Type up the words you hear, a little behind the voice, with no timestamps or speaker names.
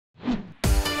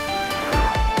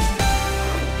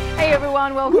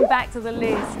everyone, welcome back to The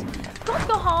List. Got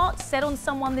your heart set on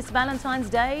someone this Valentine's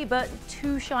Day, but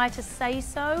too shy to say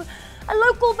so? A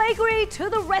local bakery to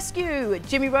the rescue.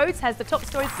 Jimmy Rhoades has the top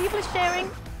stories people are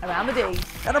sharing around the D.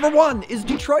 At number 1, is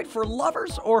Detroit for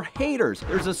lovers or haters?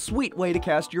 There's a sweet way to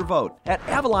cast your vote. At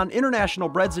Avalon International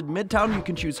Breads in Midtown, you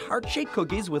can choose heart-shaped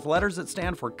cookies with letters that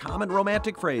stand for common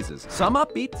romantic phrases. Some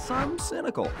upbeat, some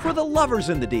cynical. For the lovers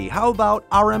in the D, how about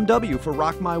RMW for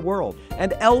Rock My World?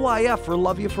 And LYF for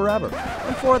Love You Forever?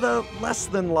 And for the less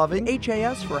than loving,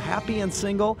 HAS for Happy and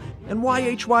Single, and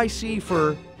YHYC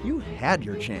for You Had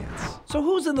Your Chance. So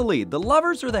who's in the lead, the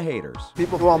lovers or the haters?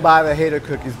 People won't buy the hater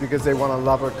cookies because they want a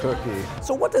lover cookie.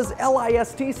 So what does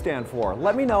LIST stand for?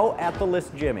 Let me know at The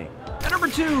List Jimmy. At number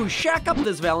 2, shack up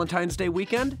this Valentine's Day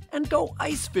weekend and go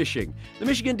ice fishing. The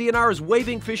Michigan DNR is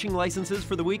waiving fishing licenses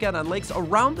for the weekend on lakes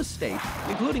around the state,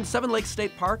 including Seven Lakes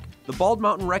State Park, the Bald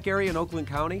Mountain Rec Area in Oakland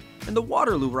County, and the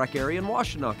Waterloo Rec Area in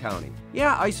Washtenaw County.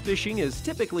 Yeah, ice fishing is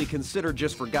typically considered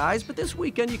just for guys, but this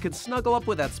weekend you can snuggle up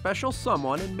with that special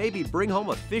someone and maybe bring home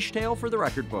a fishtail for the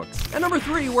record books. At number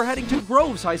 3, we're heading to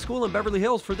Groves High School in Beverly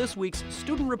Hills for this week's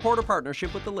Student Reporter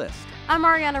Partnership with The List. I'm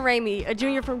Ariana Ramey, a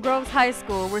junior from Groves High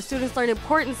School, where students learn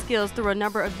important skills through a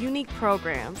number of unique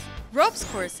programs. ROPES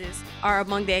courses are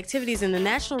among the activities in the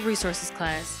Natural Resources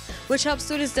class, which help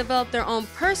students develop their own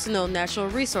personal natural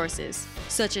resources,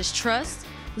 such as trust,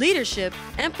 leadership,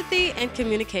 empathy, and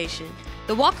communication.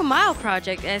 The Walk a Mile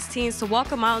project asks teens to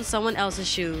walk a mile in someone else's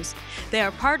shoes. They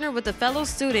are partnered with a fellow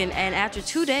student and after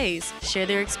 2 days, share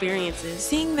their experiences.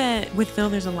 Seeing that with Phil,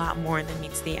 there's a lot more than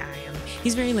meets the eye.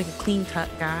 He's very like a clean-cut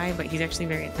guy, but he's actually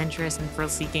very adventurous and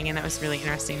thrill-seeking, and that was really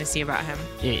interesting to see about him.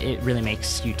 It really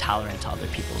makes you tolerant to other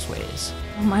people's ways.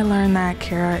 I learned that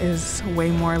Kara is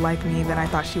way more like me than I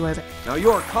thought she was. Now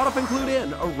you're caught up and clued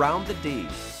in around the D.